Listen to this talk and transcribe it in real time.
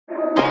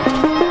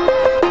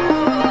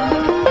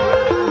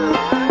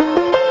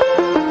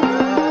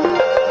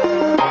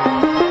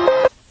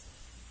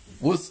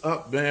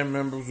up, band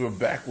members? We're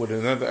back with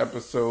another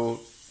episode,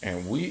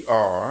 and we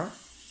are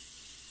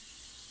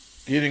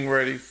getting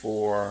ready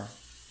for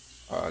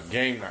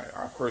game night,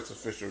 our first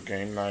official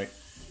game night.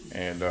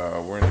 And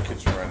we're in the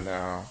kitchen right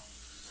now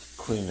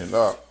cleaning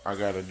up. I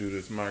got to do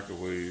this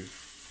microwave.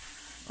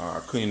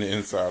 Clean the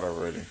inside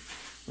already.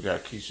 We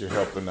got Keisha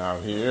helping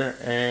out here,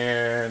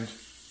 and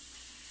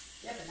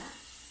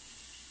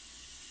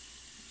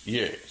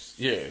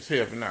yes,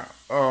 helping out.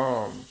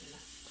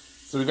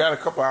 So we got a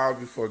couple hours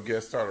before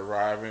guests start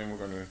arriving. We're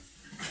gonna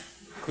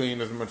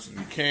clean as much as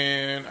we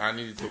can. I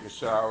need to take a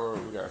shower.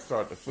 We gotta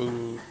start the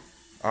food.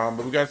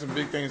 But we got some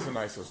big things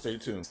tonight, so stay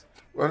tuned.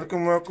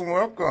 Welcome. You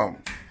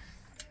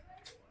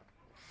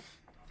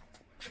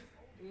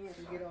have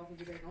to get off and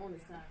get back on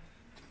this time.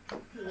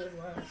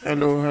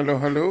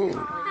 Hello.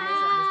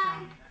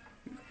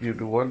 You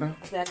do what now?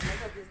 That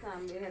mess up this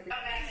time. They have to...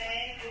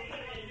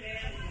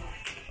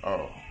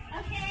 Oh.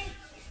 Okay.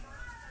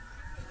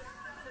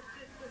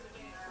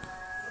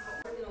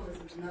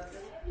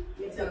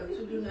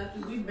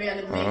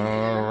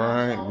 All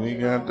right, we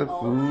got the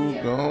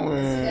food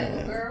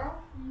going.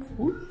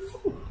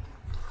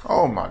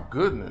 Oh my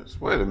goodness!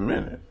 Wait a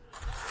minute.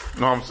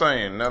 No, I'm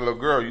saying that little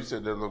girl. You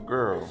said that little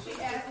girl. She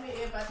asked me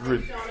if I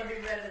think Sean would be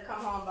ready to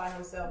come home by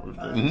himself.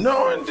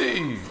 No,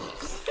 indeed.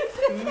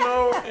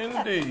 No,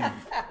 indeed.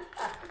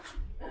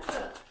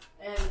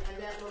 And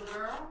that little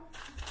girl,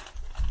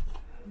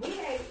 we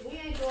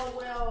ain't doing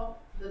well.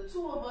 The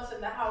two of us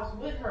in the house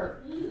with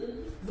her,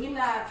 we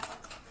not.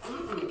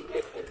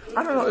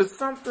 I don't know. It's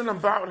something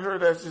about her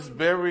that's just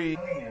very.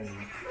 All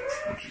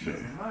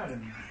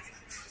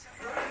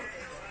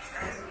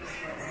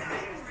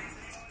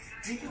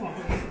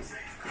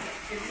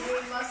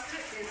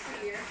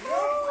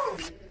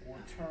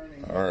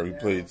right, we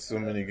played so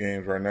many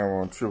games. Right now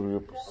we're on Trivial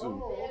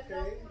Pursuit.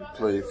 We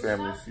played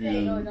Family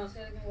Feud.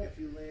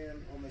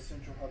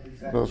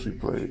 What else we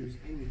played?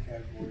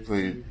 We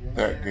played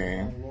that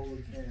game.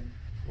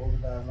 Roll the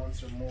die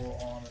once or more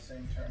on the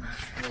same turn.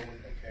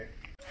 Okay.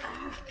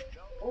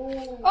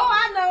 Oh,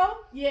 I know.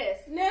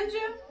 Yes.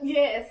 Ninja?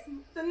 Yes.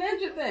 The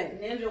ninja thing.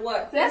 Ninja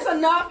what? That's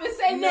enough. It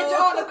say ninja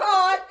on the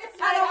card.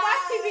 I don't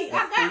watch TV.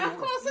 I'm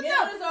close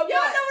enough. Y'all know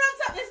what I'm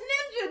talking about. It's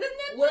ninja. The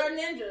ninja. What are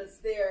ninjas?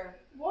 They're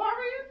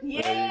warriors?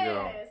 Yes.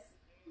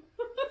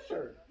 There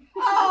Sure.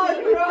 Oh,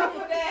 you're wrong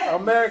for that.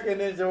 American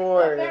Ninja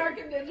Warriors.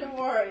 American Ninja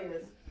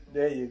Warriors.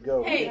 There you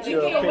go. Hey, Get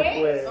you your can't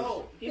pink wedge.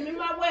 Oh, give me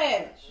my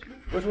wedge.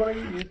 Which one are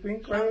you? You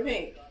pink, right? I'm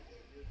pink.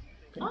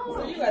 oh,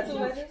 so you got two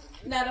wedges?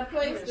 Now the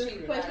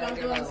place where I'm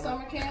doing the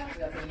summer camp,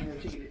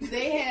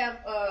 they have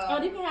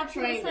you can have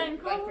training the same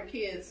like color? for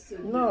kids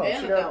to No, do, she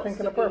and got a adults pink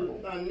and a to purple.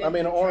 do, I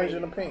mean, an orange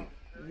and a pink.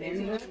 They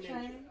teach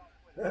training.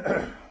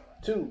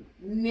 Two.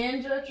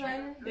 Ninja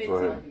training. They Go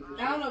ahead.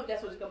 I don't know if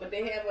that's what it's called, but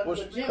they have Which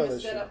the gym color is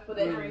is set she? up for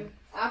that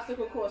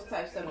obstacle course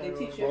type stuff. They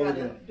teach you how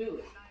to do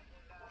it.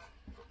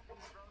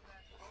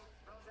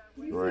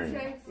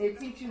 Right. They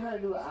teach you how to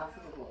do an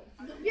obstacle course.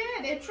 Yeah,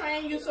 they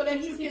train you so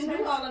that you can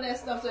do all of that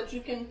stuff, so that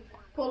you can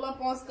pull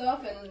up on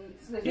stuff and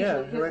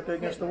Yeah, you're right there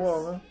against the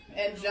wall, huh?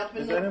 and jump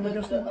in Is that him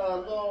against the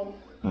little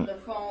the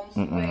foam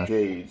square.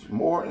 Engage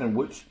more in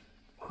which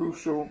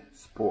crucial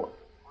sport?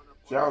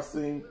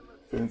 Jousting,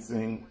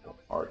 fencing, or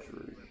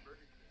archery?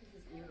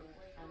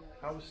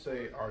 I would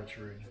say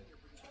archery.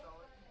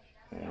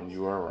 And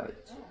you are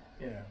right.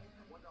 Yeah.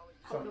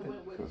 Something,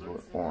 Because we're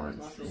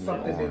orange.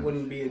 something they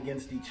wouldn't be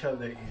against each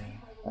other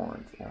in.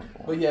 Orange.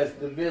 But yes,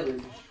 the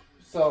village.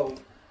 So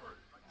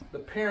the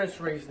parents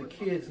raised the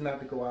kids not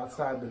to go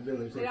outside the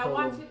village. They told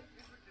them,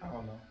 I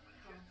don't know.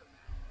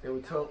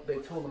 They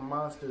told them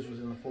monsters was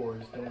in the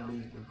forest, don't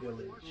leave the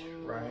village,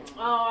 right?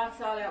 Oh, I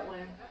saw that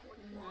one.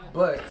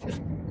 But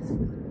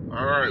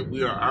All right,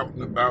 we are out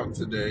and about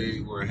today.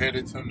 We're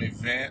headed to an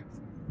event.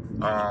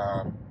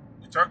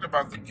 We talked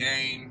about the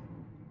game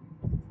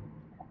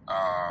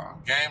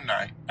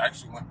night.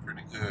 Actually went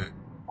pretty good.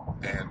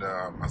 And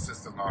my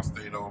sister-in-law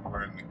stayed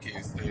over and the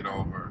kids stayed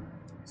over.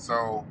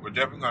 So we're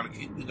definitely going to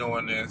keep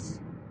doing this.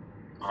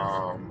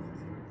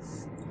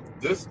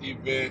 This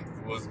event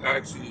was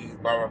actually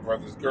by my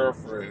brother's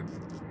girlfriend.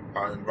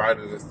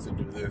 Invited us to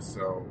do this.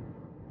 So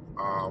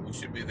we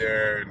should be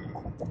there in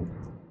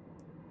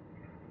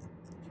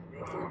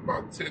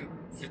about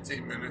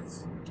 10-15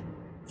 minutes.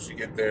 We should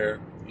get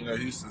there. You know,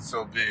 Houston's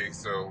so big,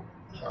 so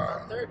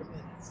 30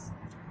 minutes.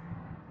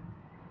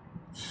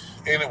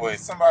 Anyway,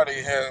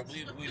 somebody had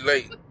we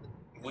late.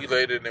 We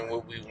later than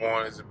what we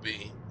wanted to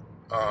be.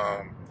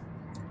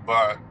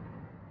 But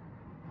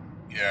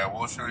yeah,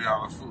 we'll show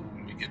y'all the food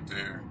when we get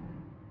there.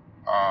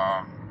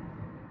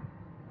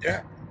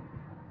 Yeah.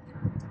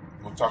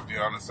 We'll talk to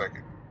y'all in a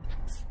second.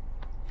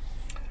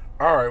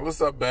 All right,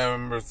 what's up,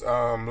 band members?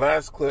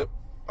 Last clip,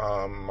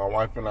 my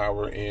wife and I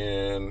were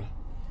in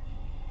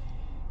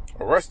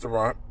a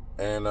restaurant,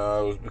 and it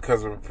was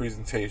because of a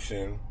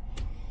presentation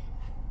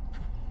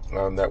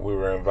that we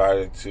were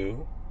invited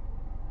to,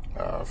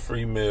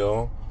 free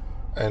meal,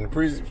 and the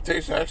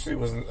presentation actually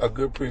was a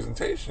good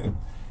presentation,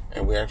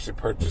 and we actually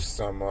purchased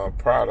some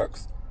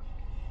products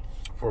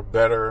for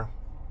better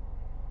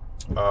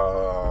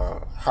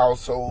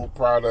household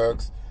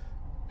products,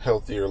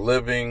 healthier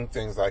living,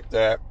 things like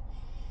that.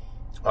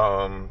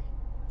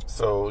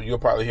 So you'll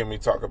probably hear me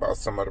talk about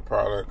some of the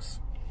products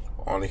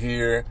on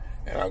here,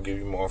 and I'll give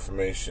you more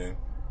information.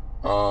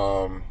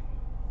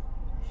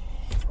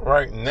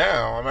 Right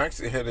now, I'm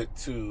actually headed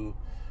to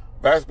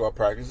basketball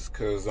practice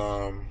because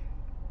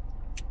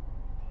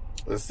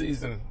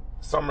the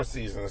summer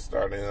season is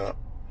starting up.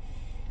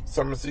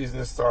 Summer season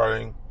is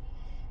starting,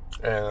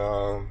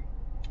 and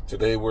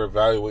today we're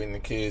evaluating the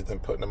kids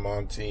and putting them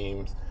on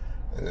teams,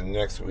 and then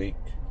next week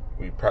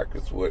we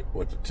practice with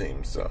the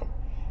team. So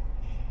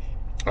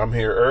I'm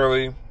here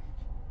early,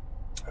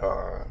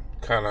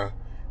 kind of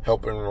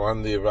helping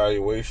run the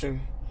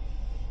evaluation,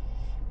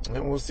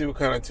 and we'll see what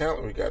kind of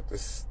talent we got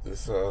this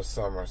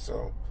summer.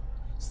 So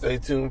stay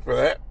tuned for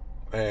that,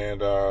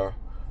 and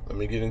let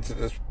me get into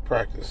this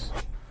practice.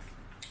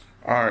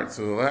 All right,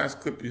 so the last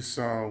clip you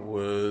saw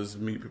was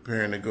me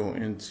preparing to go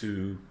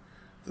into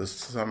the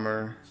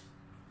summer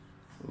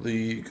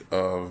league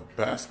of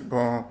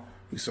basketball.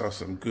 We saw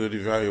some good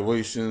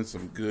evaluations,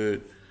 some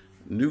good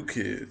new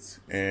kids,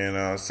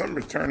 and some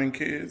returning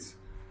kids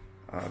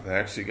that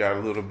actually got a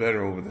little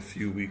better over the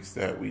few weeks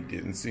that we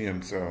didn't see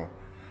them. So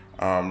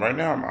right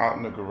now I'm out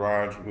in the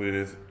garage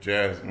with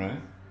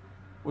Jasmine.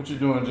 What you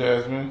doing,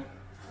 Jasmine?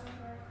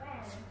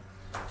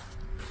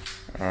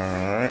 All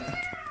right.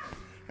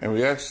 And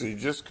we actually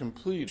just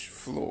completed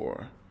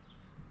floor.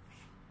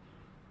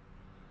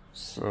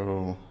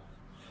 So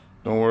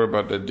don't worry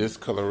about the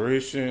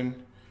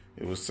discoloration.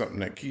 It was something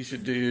that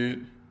Keisha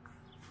did.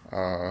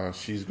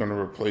 She's gonna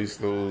replace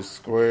those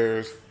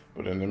squares.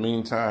 But in the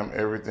meantime,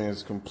 everything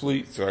is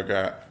complete. So I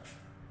got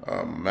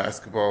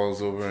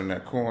basketballs over in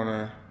that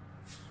corner.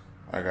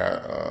 I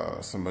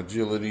got some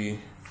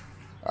agility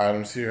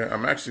items here.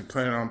 I'm actually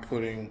planning on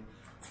putting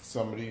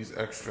some of these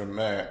extra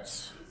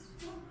mats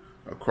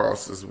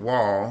across this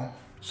wall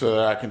so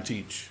that I can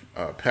teach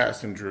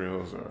passing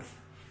drills or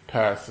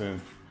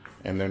passing,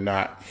 and they're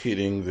not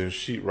hitting the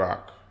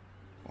sheetrock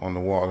on the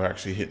wall. They're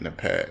actually hitting the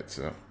pad.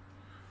 So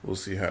we'll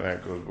see how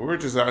that goes. But we're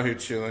just out here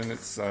chilling.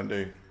 It's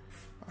Sunday.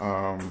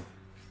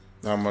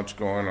 Not much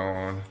going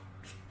on.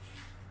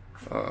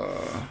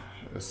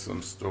 There's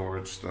some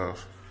storage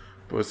stuff,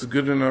 but it's a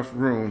good enough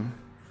room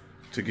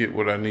to get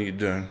what I need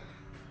done.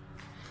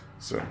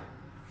 So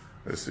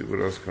let's see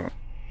what else comes.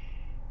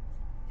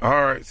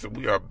 All right, so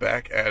we are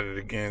back at it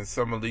again.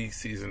 Summer league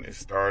season is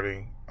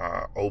starting.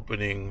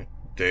 Opening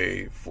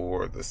day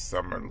for the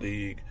summer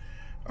league.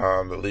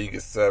 The league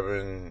is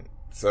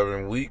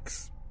seven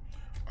weeks.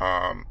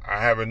 I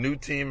have a new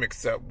team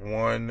except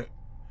one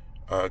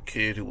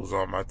kid who was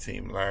on my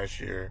team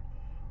last year.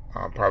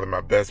 Probably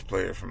my best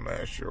player from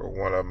last year, or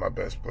one of my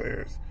best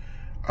players.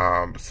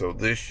 So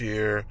this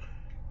year,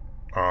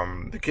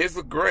 the kids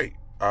look great.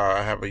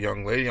 I have a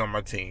young lady on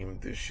my team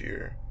this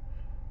year.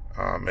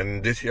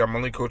 And this year I'm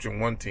only coaching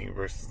one team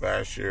versus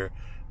last year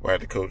where I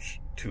had to coach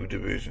 2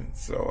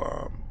 divisions.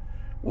 So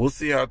we'll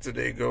see how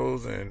today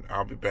goes, and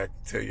I'll be back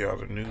to tell y'all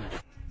the news.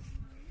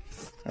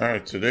 All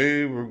right,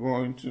 today we're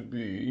going to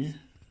be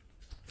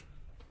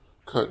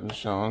cutting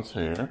Sean's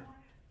hair.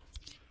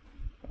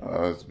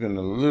 It's been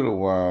a little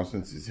while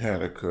since he's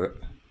had a cut.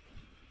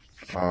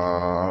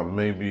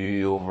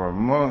 Maybe over a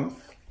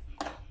month.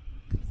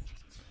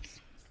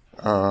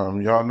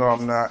 Y'all know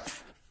I'm not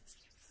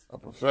a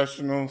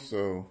professional,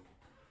 so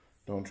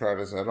don't try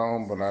this at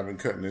home, but I've been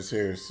cutting his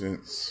hair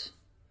since,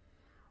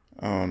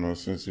 I don't know,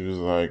 since he was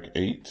like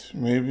 8,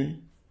 maybe.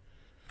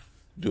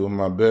 Doing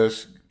my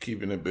best,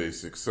 keeping it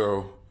basic.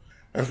 So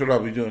that's what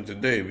I'll be doing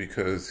today,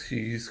 because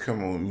he's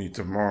coming with me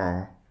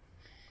tomorrow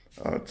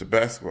to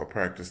basketball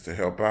practice to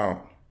help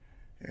out.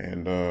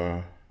 And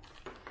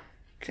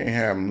can't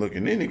have him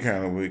looking any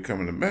kind of way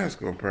coming to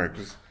basketball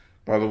practice.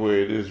 By the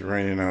way, it is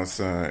raining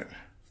outside.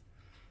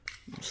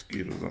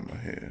 Mosquitoes on my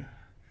head.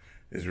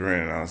 It's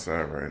raining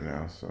outside right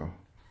now, so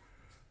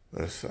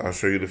I'll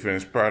show you the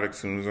finished product as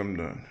soon as I'm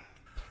done.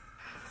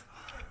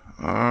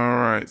 All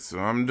right, so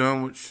I'm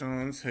done with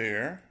Sean's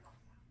hair.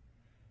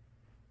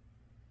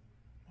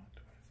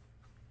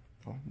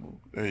 Don't move.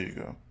 There you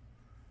go.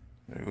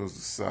 There goes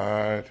the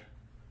side.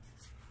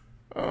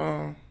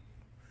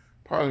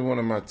 Probably one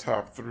of my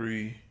top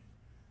 3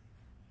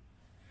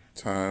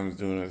 times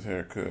doing his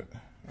haircut,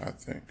 I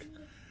think.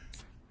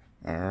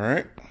 All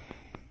right.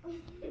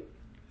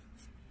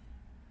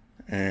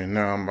 And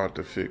now I'm about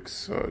to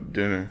fix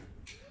dinner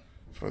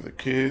for the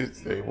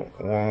kids. One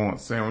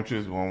wants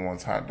sandwiches, one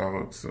wants hot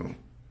dogs, so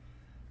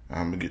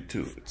I'm gonna get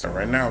to it. So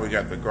right now we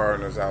got the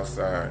gardeners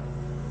outside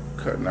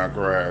cutting our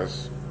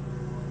grass.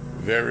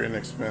 Very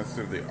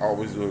inexpensive. They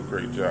always do a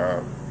great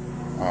job.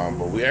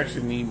 But we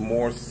actually need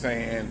more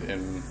sand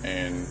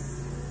and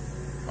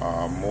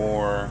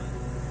more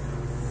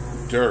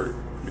dirt,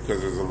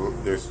 because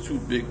there's 2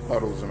 big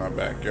puddles in our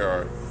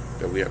backyard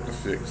that we have to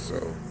fix.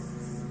 So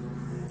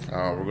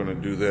we're gonna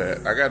do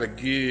that. I got a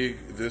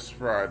gig this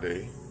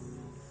Friday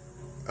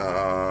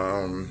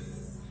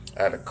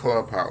at a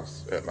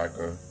clubhouse, at like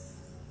a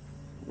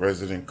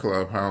resident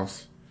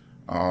clubhouse.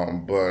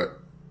 But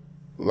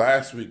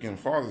last weekend,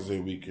 Father's Day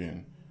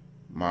weekend,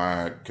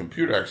 my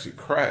computer actually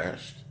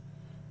crashed.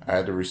 I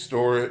had to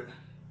restore it.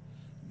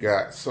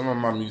 Got some of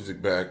my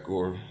music back,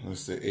 or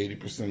let's say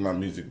 80% of my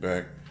music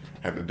back.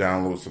 Had to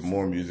download some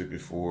more music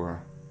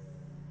before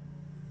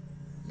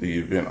the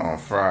event on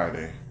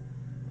Friday.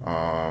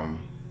 But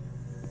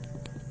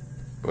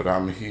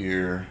I'm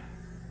here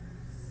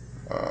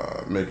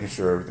making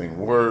sure everything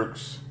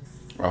works.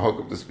 I'll hook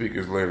up the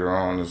speakers later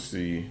on to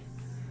see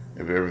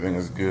if everything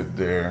is good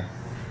there.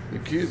 The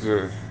kids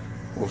are,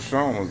 well,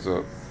 Sean was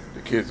up.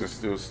 The kids are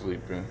still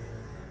sleeping.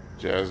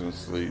 Jasmine's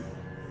asleep.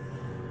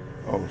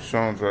 Oh,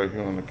 Sean's right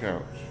here on the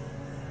couch.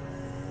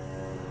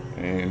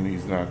 And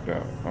he's knocked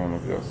out. I don't know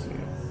if y'all see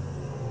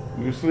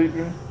him. You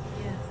sleeping?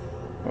 Yes.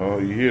 Oh,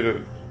 you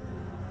hear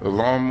the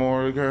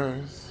lawnmower,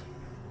 guys?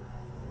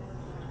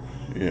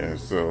 Yeah,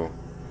 so,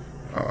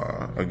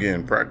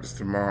 again, practice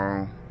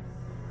tomorrow.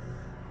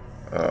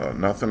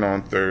 Nothing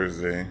on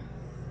Thursday.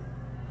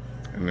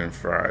 And then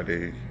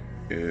Friday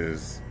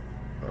is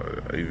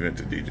an event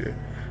to DJ.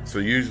 So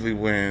usually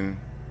when,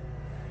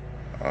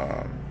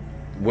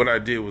 what I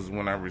did was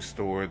when I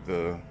restored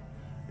the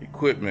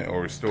equipment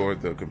or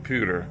restored the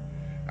computer,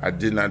 I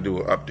did not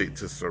do an update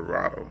to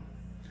Serato.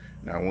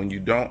 Now when you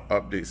don't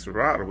update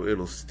Serato,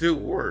 it'll still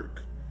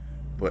work,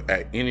 but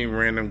at any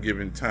random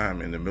given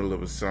time in the middle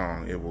of a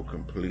song, it will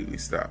completely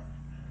stop.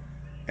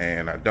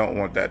 And I don't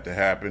want that to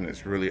happen.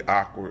 It's really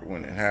awkward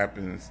when it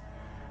happens.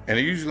 And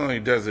it usually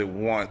only does it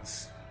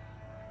once.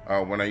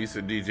 When I used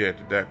to DJ at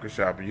the Daiquiri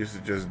shop, I used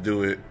to just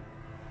do it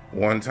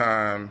one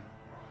time.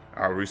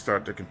 I'll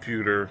restart the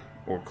computer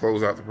or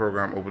close out the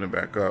program, open it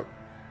back up,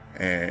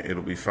 and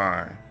it'll be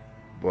fine.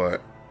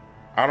 But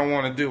I don't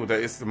want to deal with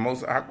that. It's the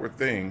most awkward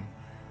thing,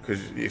 because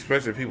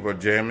especially if people are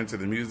jamming to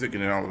the music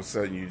and then all of a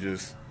sudden you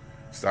just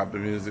stop the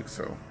music.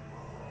 So,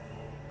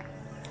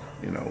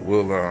 you know,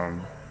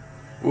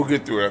 we'll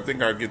get through it. I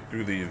think I'll get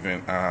through the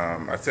event.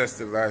 I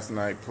tested last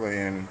night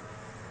playing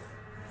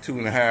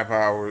 2.5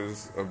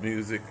 hours of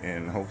music,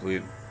 and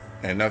hopefully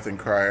nothing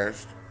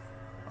crashed.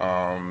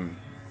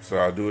 So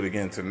I'll do it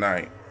again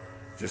tonight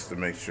just to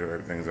make sure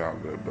everything's all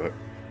good. But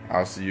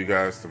I'll see you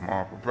guys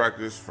tomorrow for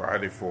practice,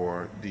 Friday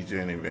for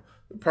DJing event.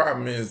 The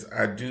problem is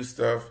I do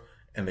stuff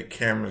and the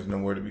camera's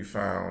nowhere to be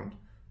found.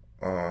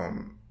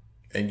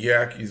 And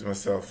yeah, I can use my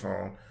cell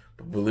phone,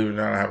 but believe it or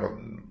not, I have a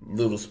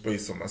little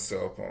space on my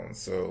cell phone.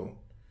 So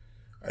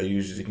I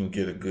usually can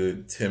get a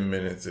good 10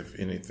 minutes, if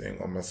anything,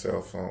 on my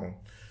cell phone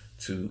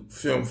to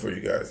film for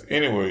you guys.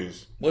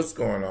 Anyways, what's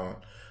going on?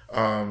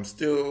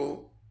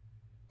 Still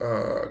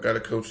got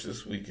a coach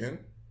this weekend.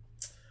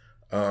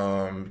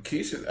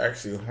 Keisha's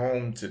actually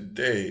home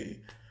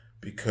today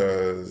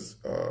because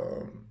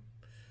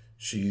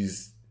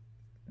she's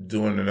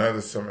doing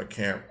another summer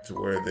camp to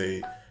where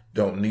they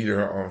don't need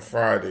her on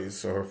Fridays.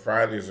 So her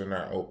Fridays are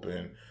not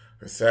open,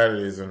 her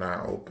Saturdays are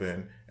not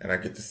open, and I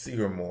get to see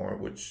her more,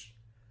 which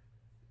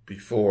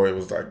before it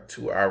was like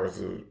 2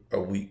 hours a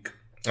week.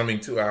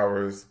 2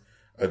 hours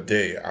a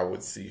day I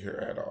would see her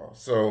at all.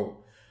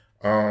 So,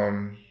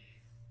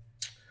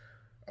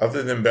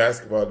 other than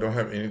basketball, I don't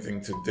have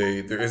anything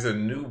today. There is a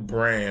new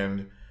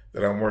brand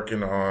that I'm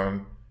working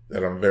on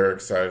that I'm very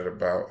excited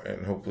about,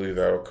 and hopefully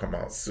that'll come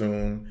out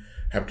soon.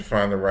 Have to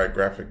find the right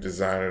graphic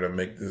designer to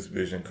make this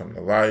vision come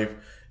to life.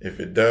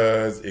 If it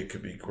does, it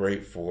could be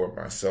great for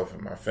myself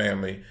and my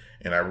family.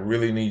 And I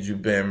really need you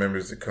band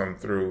members to come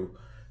through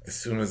as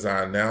soon as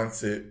I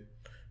announce it,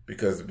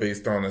 because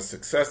based on the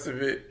success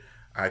of it,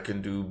 I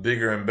can do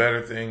bigger and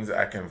better things.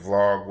 I can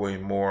vlog way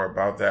more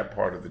about that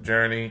part of the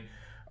journey.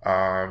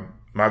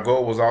 My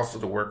goal was also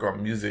to work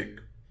on music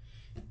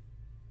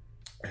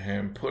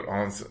and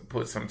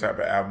put some type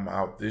of album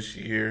out this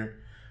year.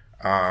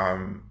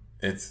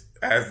 It's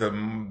as the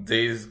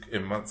days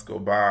and months go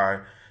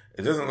by,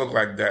 it doesn't look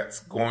like that's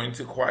going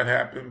to quite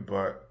happen,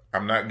 but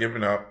I'm not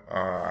giving up.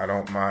 I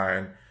don't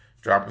mind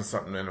dropping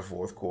something in the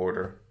fourth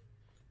quarter.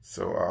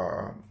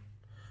 So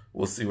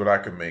we'll see what I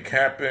can make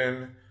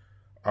happen.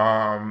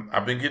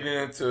 I've been getting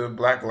into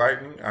Black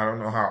Lightning. I don't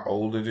know how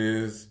old it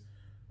is,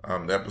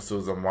 the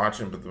episodes I'm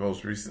watching, but the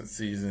most recent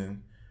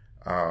season,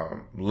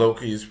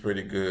 Loki is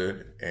pretty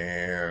good.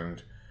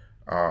 And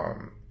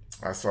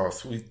I saw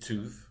Sweet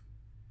Tooth.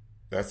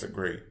 That's a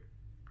great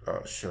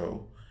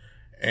show.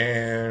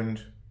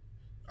 And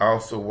I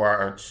also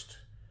watched,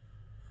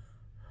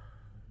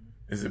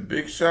 is it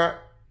Big Shot?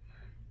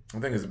 I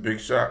think it's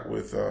Big Shot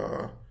with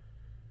the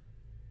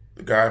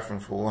guy from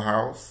Full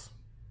House.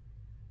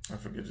 I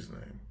forget his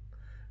name.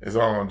 It's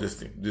all on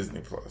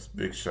Disney Plus.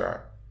 Big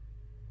Shot.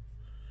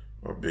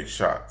 Or Big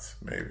Shots,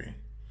 maybe.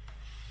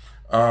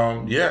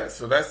 Yeah,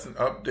 so that's an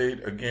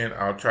update. Again,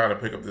 I'll try to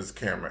pick up this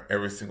camera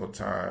every single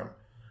time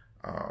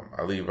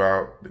I leave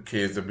out. The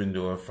kids have been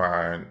doing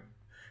fine.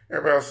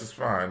 Everybody else is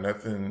fine.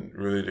 Nothing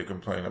really to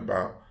complain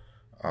about.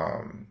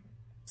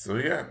 So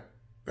yeah,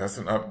 that's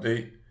an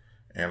update.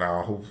 And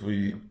I'll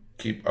hopefully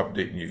keep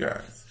updating you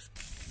guys.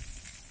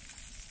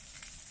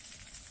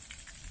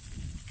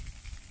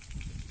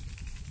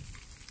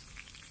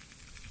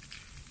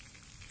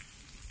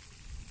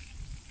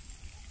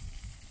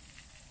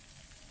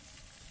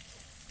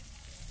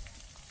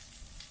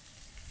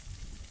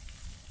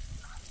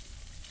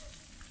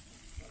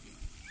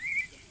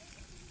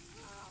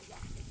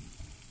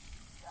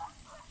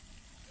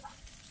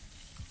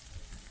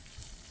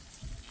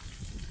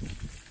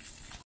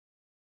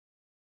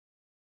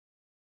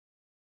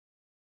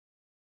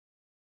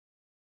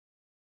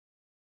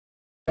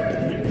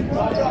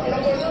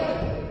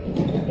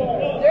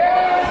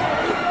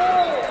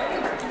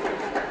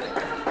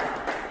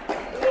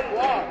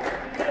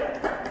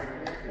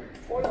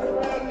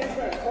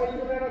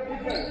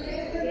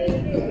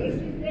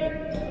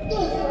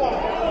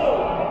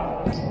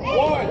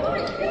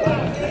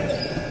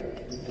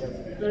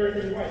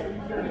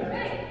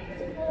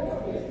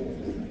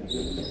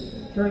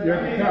 Turn you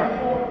have to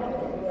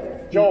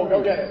count. Joel,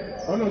 go get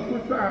it. Oh no,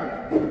 switch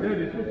sides.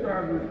 Daddy, switch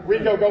sides.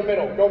 Rico, go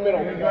middle. Go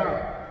middle. Hands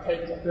out.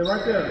 Take it. Stay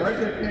right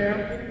there,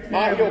 Cam.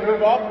 On heel,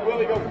 move up.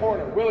 Willie, go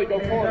corner. Willie, go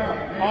corner.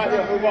 On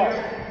heel, move up.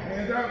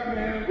 Hands out,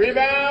 man.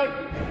 Rebound.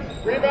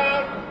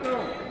 Rebound.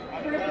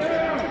 Put it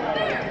down.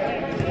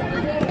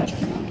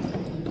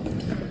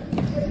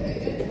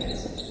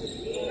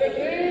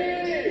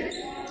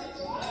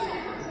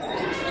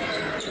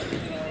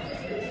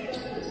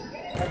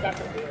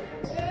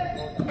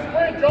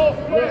 Sprint, Joel,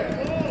 sprint.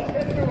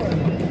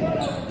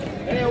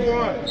 And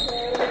one. Yes,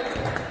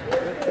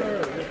 sir.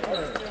 Yes,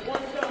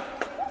 sir.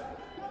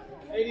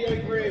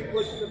 88 grade,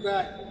 push the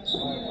back.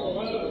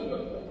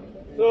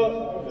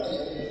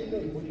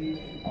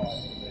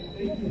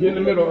 Get in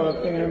the middle,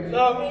 Cam.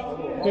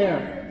 Cam,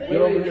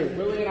 get over here.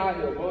 Willie and I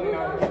heel. Willie and I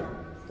heel.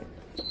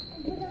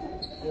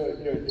 Good,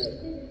 good, good.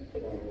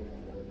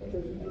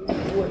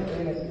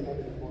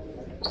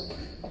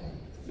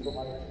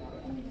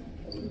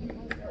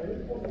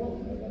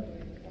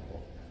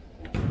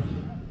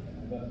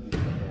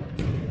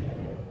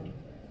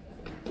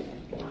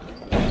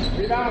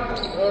 Rebound.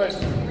 Good.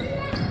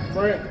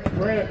 Brent.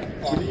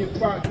 Get in your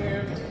spot,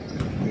 Cam.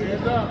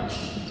 Hands up.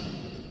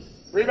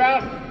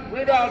 Rebound.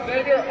 Rebound,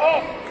 Xavier.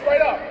 Up.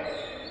 Straight up.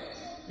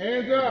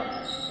 Hands up.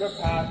 Good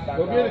pass.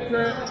 Go get it,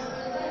 Trent.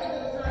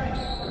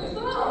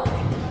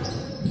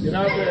 Get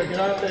out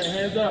there.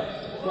 Hands up.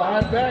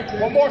 Slide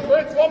back. One more,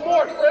 Fritz. One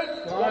more,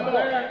 Fritz. Slide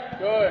back.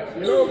 Good.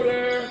 Get over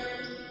there.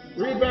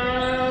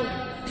 Rebound.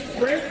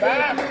 Sprint.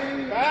 Back.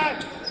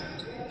 Rebound.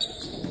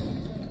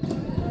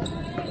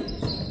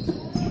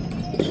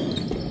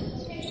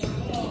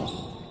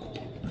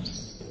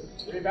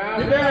 Get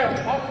down.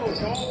 Hustle,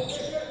 Joel.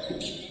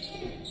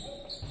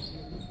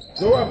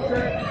 Go up,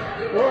 Trent.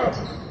 Go up.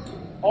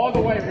 All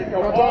the way,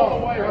 Rico. Top All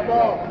the way, top Rico.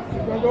 ball.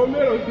 He's gonna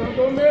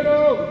go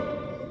middle.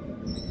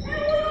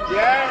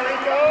 Yeah,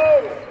 Rico.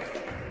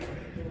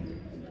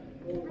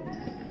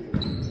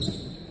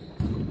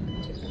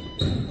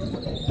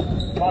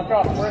 Lock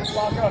up, Fritz.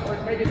 Lock up.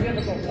 Fritz, make it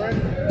difficult, Fritz.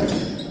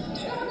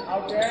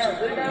 Out there.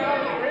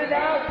 Rebound.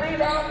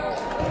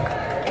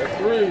 That's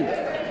three.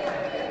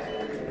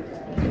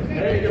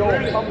 There you go.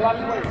 Come left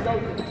way. Go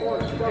to the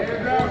corner. Go.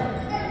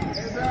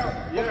 Hands out.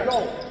 Let's go.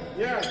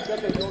 Yeah. Get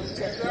there, Joel.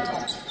 Hands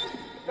out.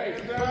 Hey,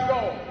 Hands let's out. go.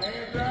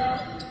 Hands out.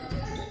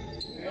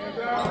 Hands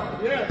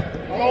out. Yeah.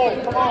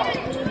 Go. Come on.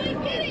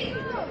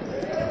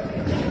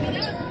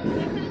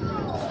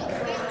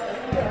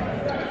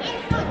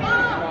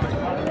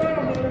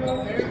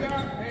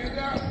 Hands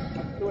out.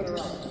 Do it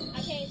around. I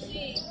can't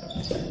see.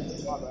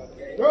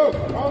 Go.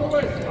 All the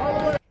way.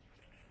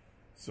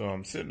 So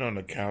I'm sitting on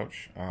the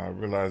couch. I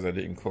realized I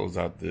didn't close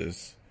out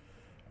this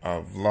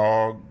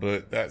vlog,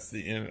 but that's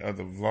the end of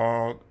the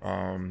vlog.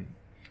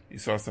 You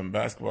saw some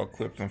basketball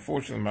clips.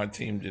 Unfortunately, my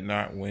team did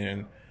not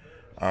win.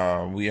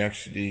 We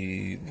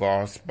actually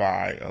lost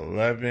by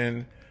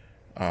 11.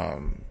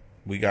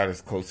 We got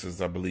as close as,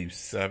 I believe,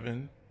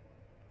 7.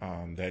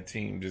 That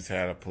team just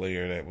had a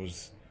player that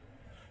was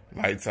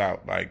lights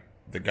out. Like,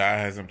 the guy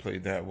hasn't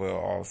played that well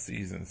all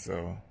season,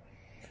 so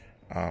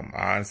I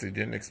honestly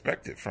didn't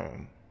expect it from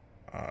him,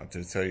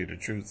 to tell you the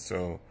truth.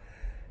 So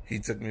he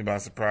took me by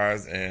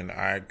surprise, and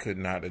I could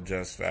not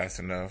adjust fast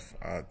enough.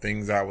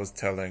 Things I was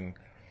telling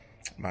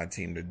my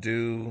team to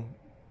do,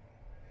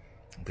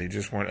 they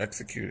just weren't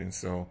executing.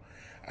 So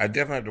I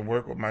definitely have to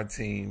work with my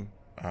team.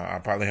 I'll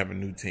probably have a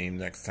new team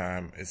next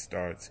time it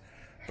starts.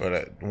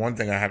 But one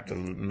thing I have to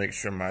make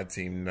sure my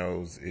team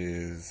knows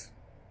is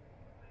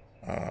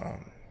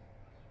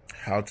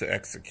how to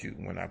execute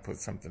when I put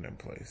something in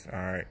place. All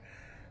right.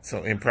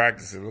 So in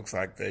practice, it looks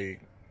like they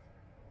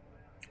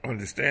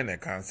understand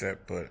that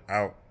concept, but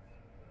out,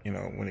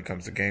 when it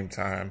comes to game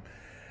time,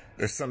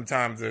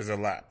 sometimes there's a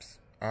lapse.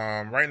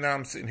 Right now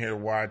I'm sitting here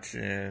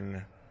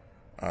watching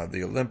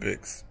the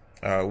Olympics.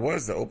 It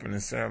was the opening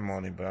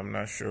ceremony, but I'm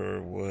not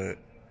sure what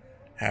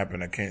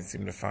happened. I can't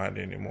seem to find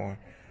it anymore.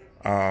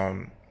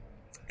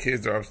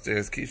 Kids are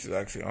upstairs. Keisha's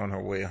actually on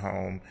her way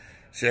home.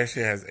 She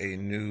actually has a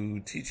new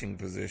teaching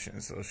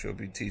position, so she'll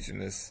be teaching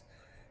this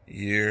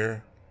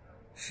year.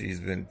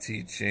 She's been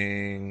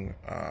teaching,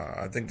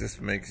 I think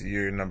this makes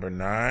year number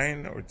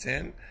 9 or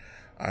 10.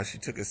 She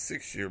took a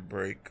 6-year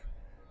break,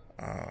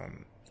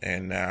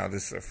 and now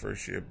this is her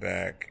first year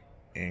back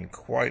in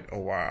quite a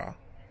while.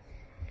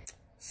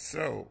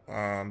 So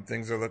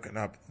things are looking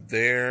up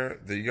there.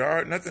 The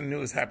yard, nothing new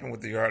has happened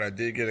with the yard. I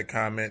did get a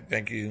comment.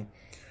 Thank you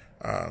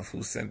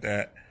who sent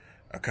that.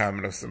 A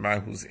comment of somebody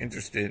who's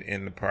interested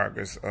in the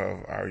progress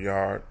of our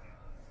yard.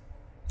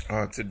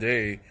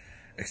 Today,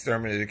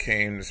 exterminator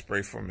came to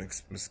spray for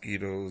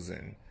mosquitoes,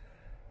 and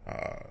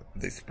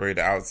they spray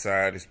the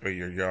outside, they spray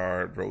your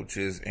yard,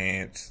 roaches,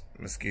 ants,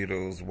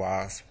 mosquitoes,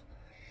 wasps.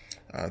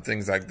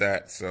 things like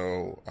that.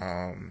 So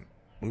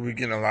we were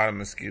getting a lot of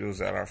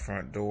mosquitoes at our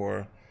front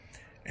door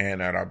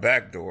and at our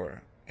back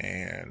door,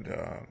 and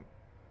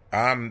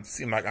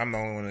seem like I'm the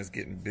only one that's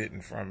getting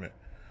bitten from it.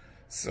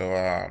 So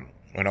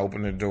when I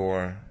opened the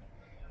door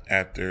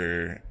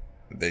after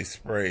they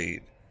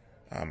sprayed,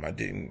 I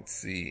didn't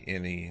see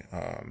any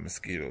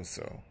mosquitoes.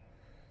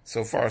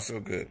 So far so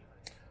good.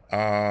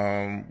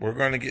 We're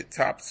going to get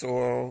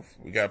topsoil.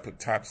 We got to put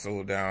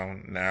topsoil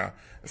down now.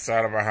 The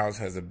side of our house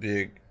has a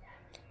big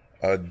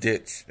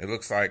ditch. It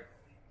looks like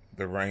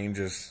the rain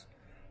just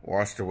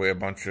washed away a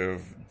bunch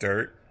of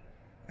dirt,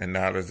 and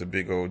now there's a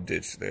big old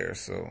ditch there.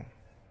 So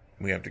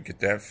we have to get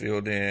that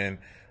filled in.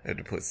 We have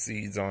to put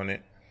seeds on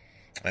it,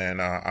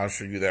 and I'll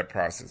show you that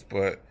process.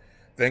 But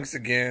thanks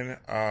again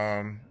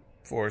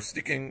for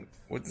sticking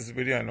with this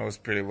video. I know it's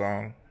pretty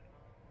long.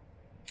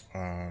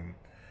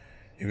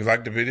 If you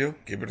liked the video,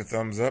 give it a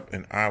thumbs up,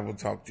 and I will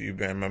talk to you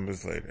band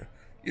members later.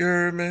 You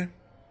heard me?